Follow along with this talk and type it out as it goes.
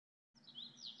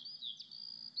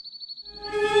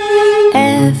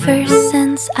Ever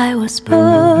since I was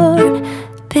born,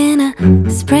 been a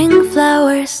spring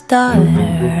flower's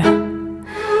daughter.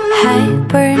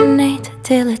 Hibernate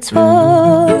till it's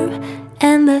warm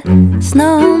and the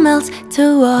snow melts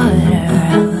to water.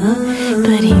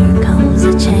 But here comes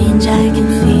a change, I can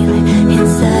feel it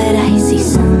inside. I see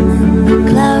sun in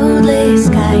the cloudless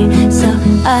sky. So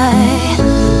I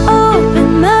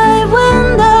open my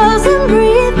windows and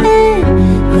breathe in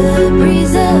the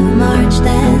breeze of March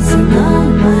dancing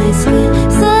on my skin.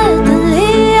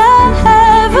 Suddenly I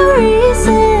have a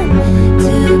reason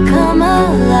to come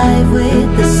alive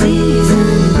with the season.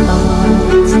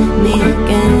 Calls me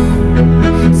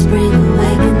again, spring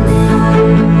awakening.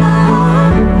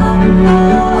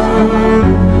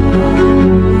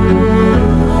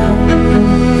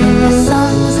 The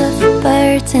songs of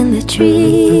birds in the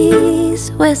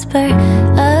trees whisper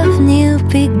of new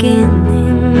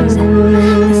beginnings.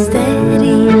 The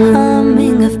steady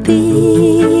humming of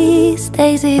bees,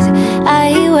 daisies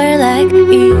I wear like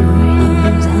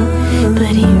earrings.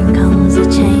 But here comes a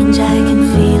change, I can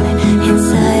feel it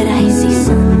inside. I see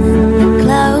sun in the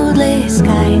cloudless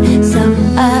sky. So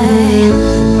I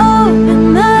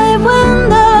open my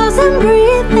windows and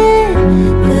breathe in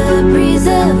the breeze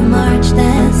of March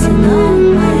dancing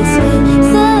on my skin.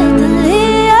 Suddenly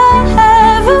I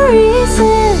have a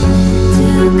reason to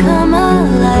come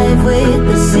alive with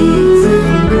the season.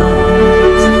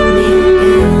 Calls me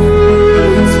again,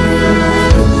 spring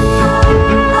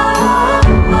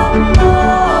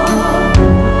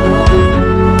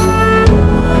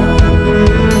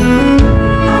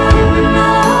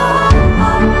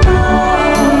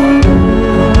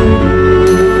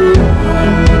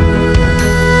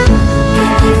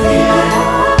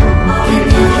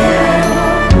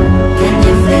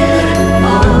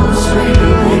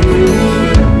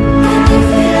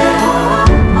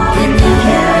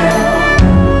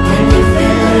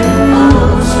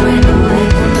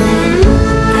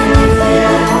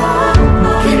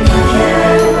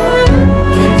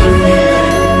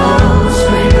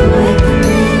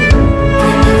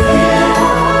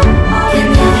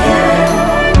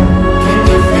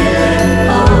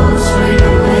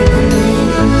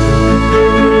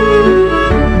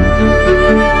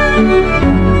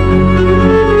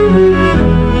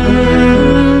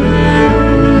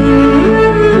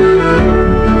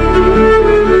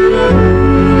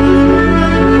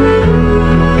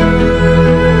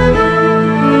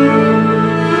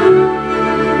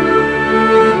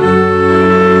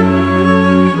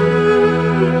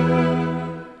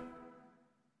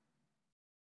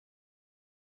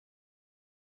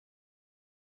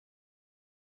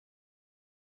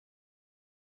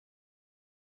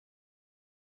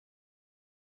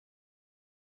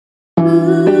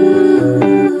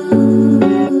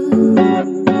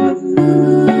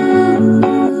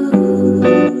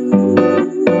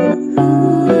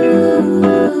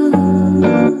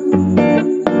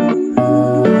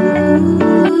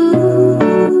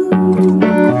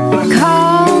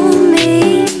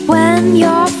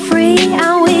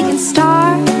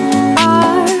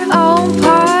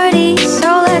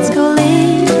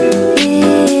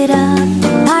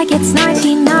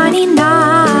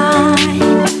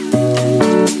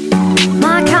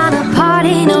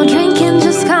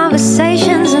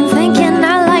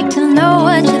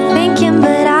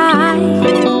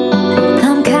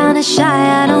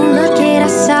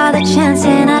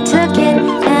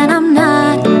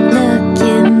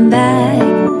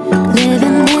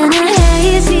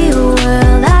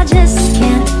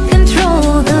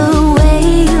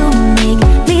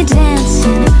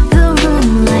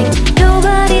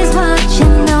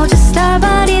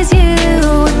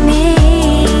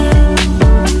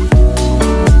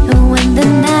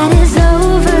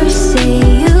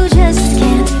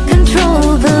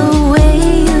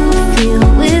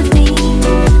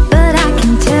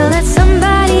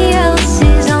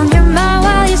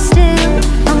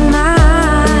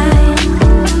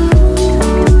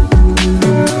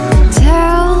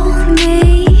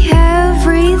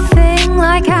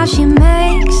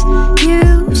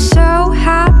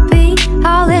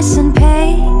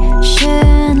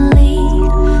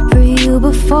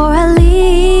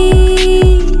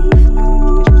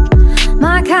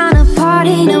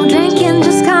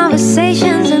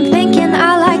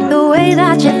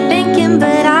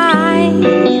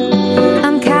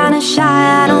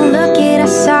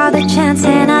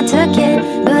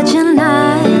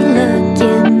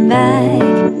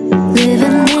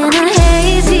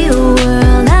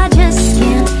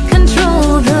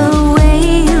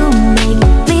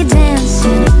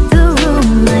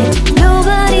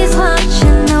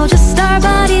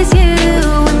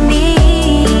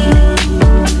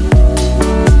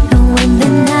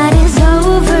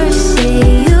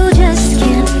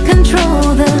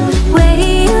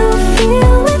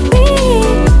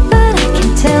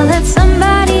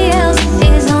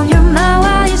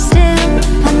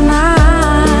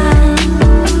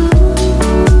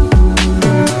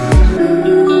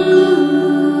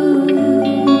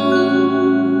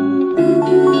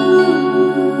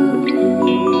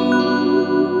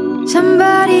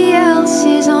somebody else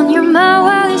is on your mind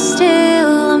while you're still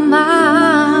on mine.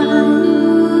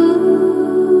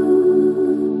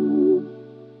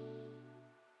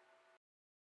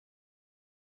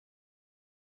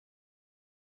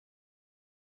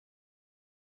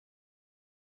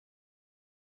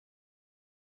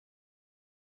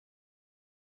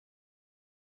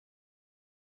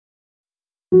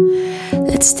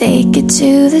 Let's take it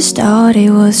to the start.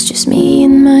 It was just me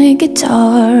and my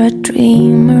guitar, a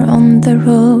dreamer on the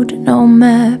road, no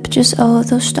map, just all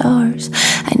those stars.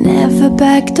 I never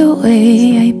backed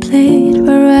away, I played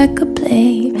where I could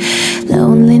play.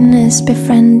 Loneliness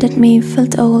befriended me,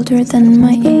 felt older than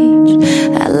my age.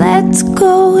 I let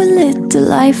go a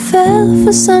little, I fell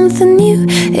for something new.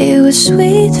 It was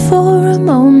sweet for a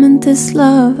moment, this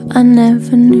love I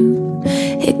never knew.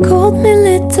 He called me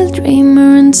little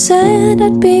dreamer and said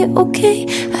I'd be okay.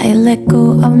 I let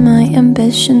go of my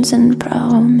ambitions and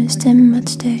promised him I'd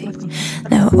stay.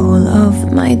 Now all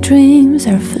of my dreams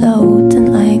are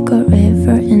floating like a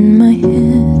river in my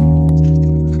head.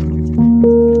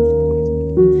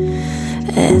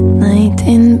 At night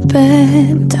in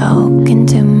bed, talking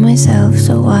to myself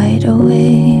so wide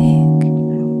awake.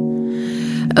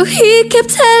 Oh, he kept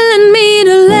telling me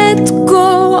to let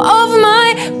go of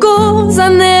my goals. I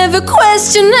never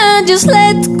questioned, I just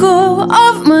let go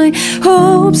of my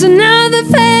hopes. And now the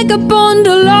vagabond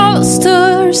lost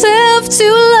herself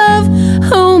to love,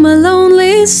 oh my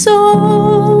lonely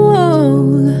soul.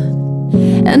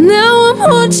 And now I'm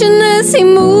watching as he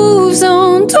moves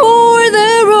on toward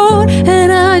the road,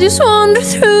 and I just wander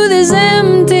through this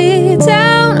empty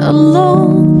town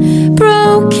alone.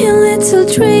 Broken little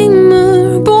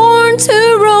dreamer, born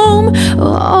to roam,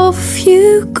 off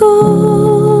you go.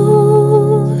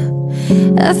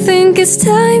 I think it's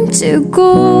time to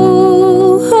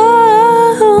go.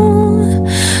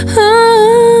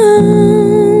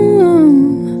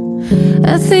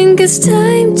 I think it's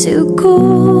time to go.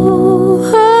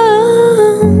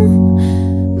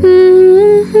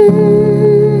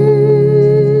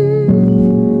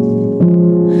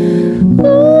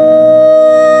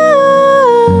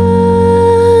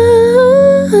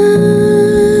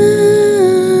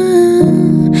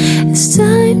 It's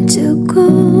time to go.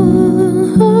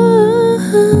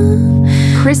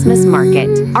 Christmas market,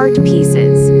 art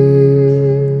pieces.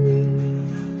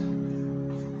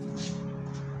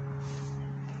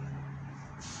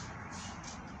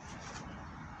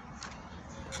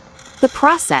 The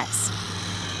process.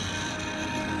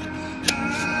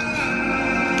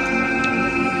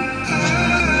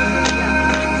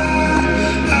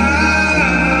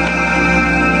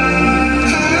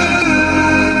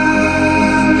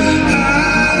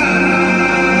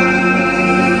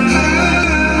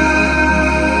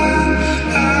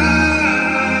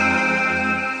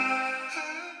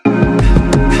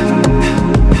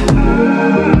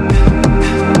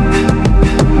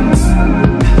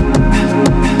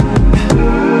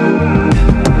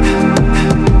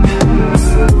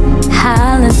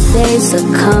 Days are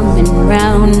coming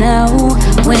round now,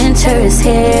 winter is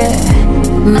here,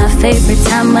 my favorite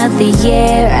time of the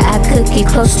year. I could get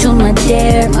close to my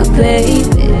dear, my baby.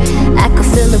 I could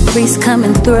feel the breeze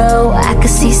coming through, I could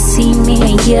see me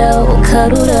and you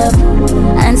cuddled up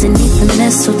underneath the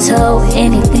mistletoe.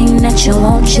 Anything that you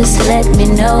want, just let me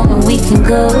know and we can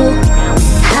go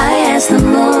high as the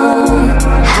moon,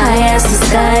 high as the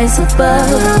skies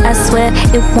above. I swear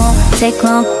it won't take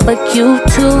long for you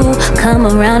to come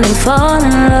around and fall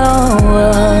in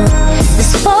love.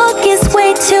 This fog is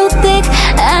way too thick,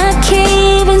 I can't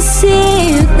even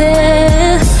see you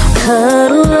there.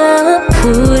 Cuddle up,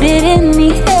 put it in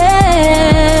the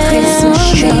air. Christmas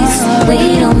trees,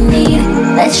 we don't need,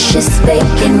 let's just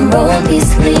bake and roll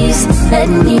these leaves. Let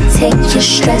me take your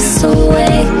stress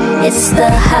away. It's the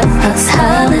Hot Bucks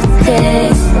holiday.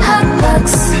 Hot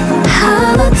Bucks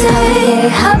holiday.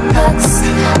 Hot Bucks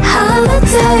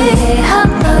holiday.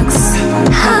 Hot Bucks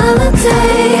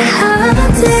holiday.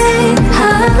 Holiday.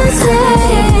 Holiday.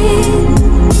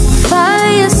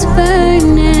 Fire's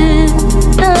burning,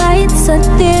 the lights are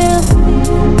dim.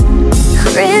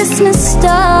 Christmas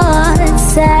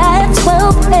starts at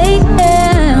 12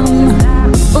 a.m.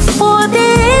 Before the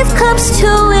eve comes to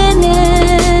an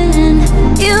end,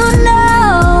 you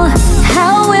know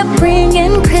how we're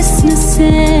bringing Christmas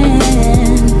in.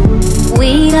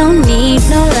 We don't need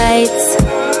no lights,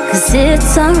 cause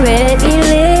it's already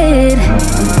lit.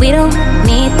 We don't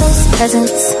need those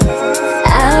presents,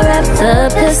 I'll wrap the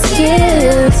best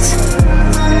gifts.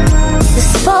 This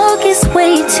fog is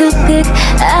way too thick,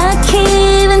 I can't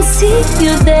even see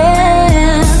you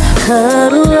there.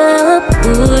 Cuddle up,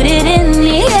 put it in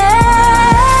the air.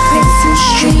 Christmas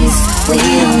trees, we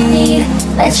don't need,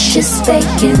 Let's just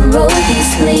bake and roll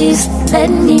these leaves. Let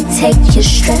me take your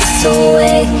stress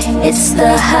away. It's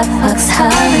the 𝒀💑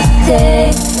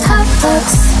 holiday. 𝒀💑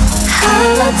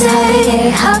 holiday.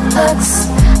 𝒀💑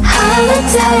 holiday.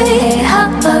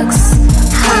 𝒀💑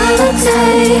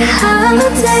 holiday.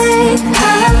 Holiday.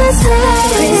 Holiday.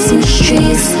 Christmas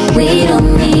trees we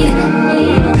don't need.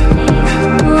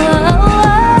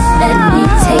 Let me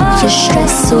take your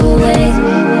stress away.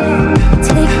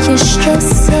 Take your stress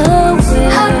away.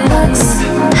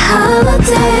 𝒀💑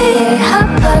 holiday.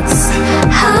 𝒀💑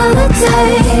 holiday.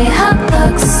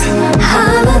 𝒀💑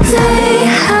 holiday.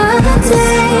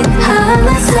 Holiday.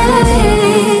 Holiday.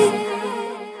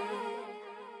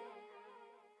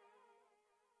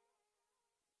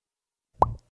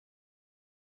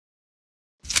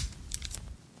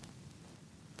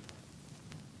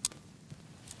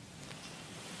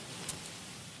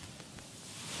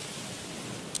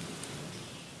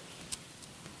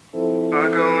 I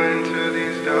go into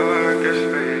these darker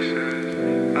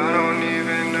spaces. I don't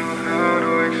even know how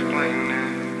to explain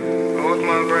it. Both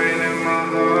my brain and my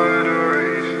heart are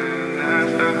racing.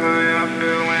 That's the high I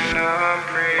feel when I'm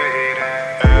creating.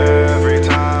 Every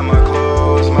time I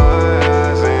close my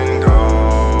eyes and go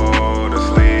to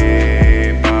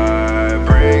sleep, I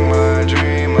bring my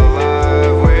dream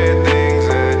alive with things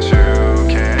that you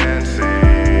can't see.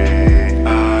 I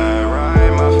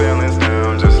write my feelings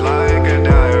down just like a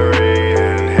diary.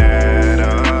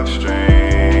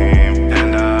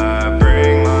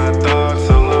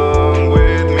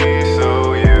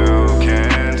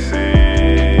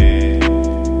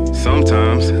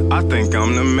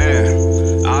 I'm the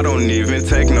man. I don't even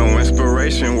take no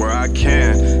inspiration where I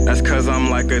can. That's cause I'm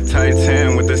like a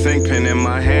Titan with this ink pen in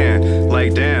my hand.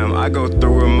 Like damn, I go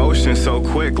through emotions so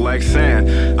quick like sand.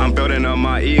 I'm building up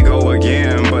my ego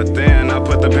again, but then I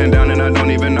put the pen down and I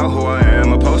don't even know who I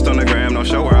am. A post on the gram, don't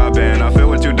show where I've been. I feel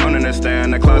what you don't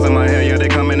understand. The clouds in my head, yeah, they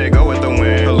come and they go with the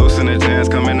wind. Hallucinogens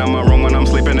come in my room when I'm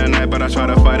sleeping at night, but I try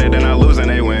to fight it and I lose and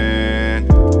they win.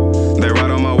 They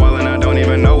write on my wall and I don't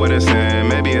even know what it's in.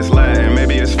 Maybe it's Latin,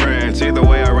 maybe it's French. Either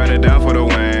way, I write it down for the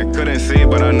win. Couldn't see,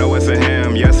 but I know it's a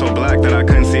hymn. Yeah, so black that I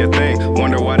couldn't see a thing.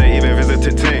 Wonder why they even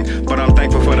visited Ting. But I'm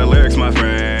thankful for the lyrics, my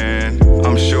friend.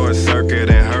 I'm short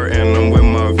circuit and hurting them with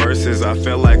my verses. I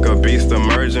feel like a beast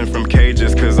emerging from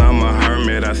cages, cause I'm a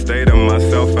hermit. I stay to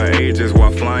myself for ages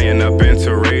while flying up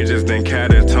into rages. Then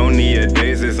catatonia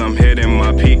dazes, I'm hitting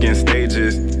my peaking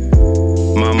stages.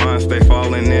 My mind stay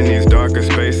falling in these darker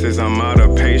spaces. I'm out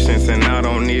of patience and I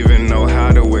don't even know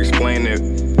how to explain it.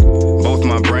 Both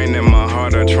my brain and my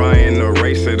heart are trying to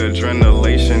erase it.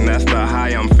 Adrenaline, that's the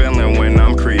high I'm feeling when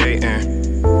I'm creating.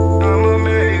 I'm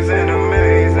amazing,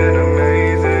 amazing,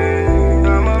 amazing.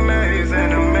 I'm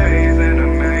amazing, amazing,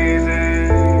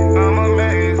 amazing. I'm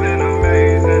amazing,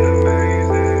 amazing,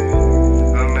 amazing,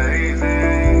 amazing.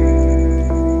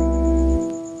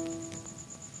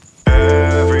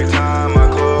 Every time I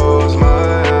close my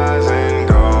eyes and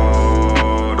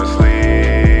go to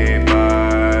sleep,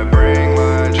 I bring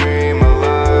my dream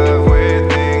alive with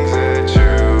things that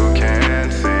you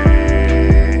can't see.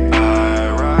 I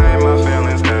write my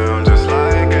feelings down just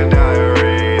like a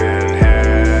diary and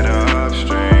head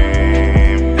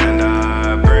upstream. And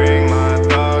I bring my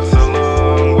thoughts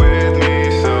along with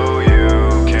me so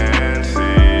you can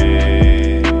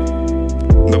see.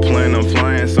 The plane I'm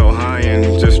flying so high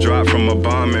and just dropped from a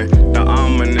bombing. The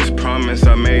ominous promise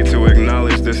I made to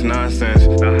acknowledge this nonsense.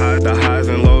 The highs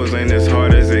and lows ain't as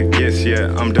hard as it gets yet.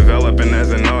 I'm developing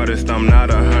as an artist, I'm not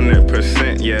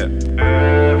 100% yet.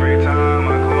 Every